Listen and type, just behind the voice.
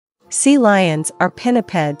Sea lions are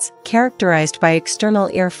pinnipeds, characterized by external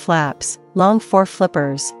ear flaps, long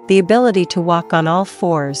foreflippers, the ability to walk on all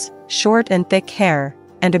fours, short and thick hair,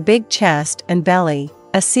 and a big chest and belly.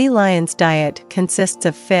 A sea lion's diet consists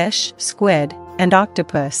of fish, squid, and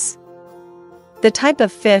octopus. The type of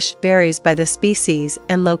fish varies by the species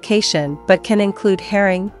and location but can include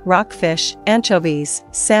herring, rockfish, anchovies,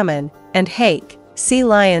 salmon, and hake. Sea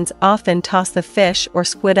lions often toss the fish or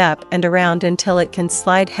squid up and around until it can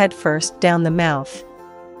slide headfirst down the mouth.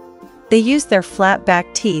 They use their flat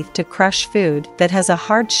back teeth to crush food that has a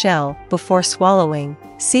hard shell before swallowing.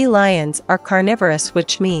 Sea lions are carnivorous,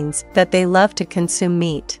 which means that they love to consume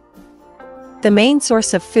meat. The main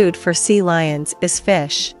source of food for sea lions is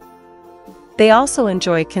fish. They also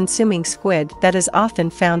enjoy consuming squid that is often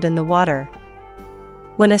found in the water.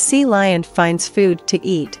 When a sea lion finds food to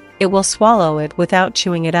eat, it will swallow it without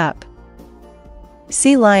chewing it up.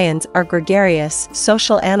 Sea lions are gregarious,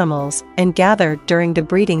 social animals and gather during the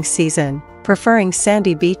breeding season, preferring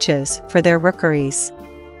sandy beaches for their rookeries.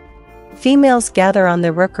 Females gather on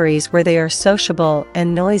the rookeries where they are sociable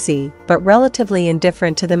and noisy, but relatively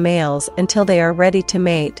indifferent to the males until they are ready to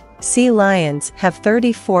mate. Sea lions have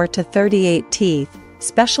 34 to 38 teeth,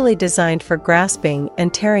 specially designed for grasping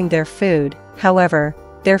and tearing their food. However,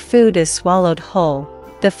 their food is swallowed whole.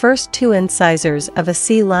 The first two incisors of a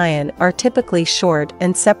sea lion are typically short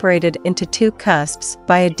and separated into two cusps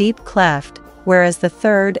by a deep cleft, whereas the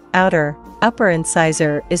third, outer, upper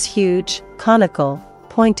incisor is huge, conical,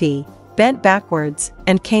 pointy, bent backwards,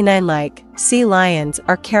 and canine-like. Sea lions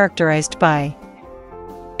are characterized by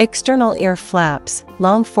external ear flaps,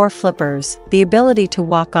 long foreflippers, the ability to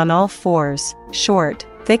walk on all fours, short,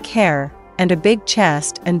 thick hair, and a big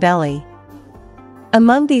chest and belly.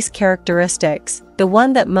 Among these characteristics, the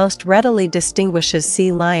one that most readily distinguishes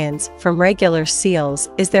sea lions from regular seals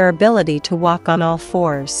is their ability to walk on all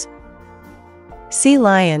fours. Sea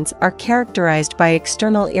lions are characterized by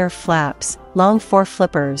external ear flaps, long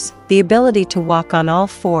foreflippers, the ability to walk on all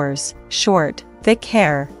fours, short, thick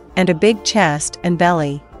hair, and a big chest and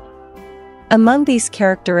belly. Among these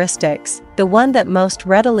characteristics, the one that most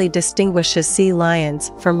readily distinguishes sea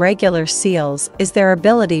lions from regular seals is their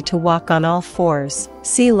ability to walk on all fours.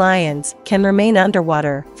 Sea lions can remain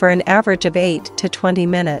underwater for an average of 8 to 20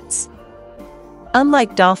 minutes.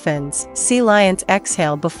 Unlike dolphins, sea lions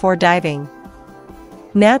exhale before diving.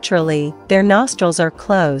 Naturally, their nostrils are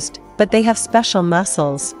closed, but they have special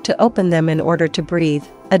muscles to open them in order to breathe.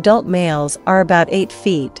 Adult males are about 8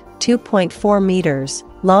 feet, 2.4 meters,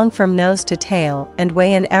 long from nose to tail and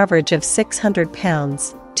weigh an average of 600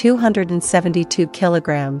 pounds, 272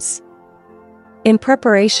 kilograms. In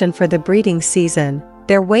preparation for the breeding season,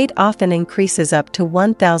 their weight often increases up to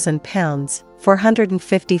 1,000 pounds,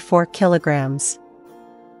 454 kilograms.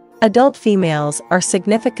 Adult females are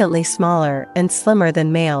significantly smaller and slimmer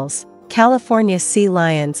than males. California sea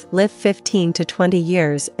lions live 15 to 20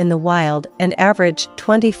 years in the wild and average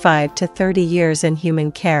 25 to 30 years in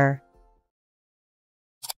human care.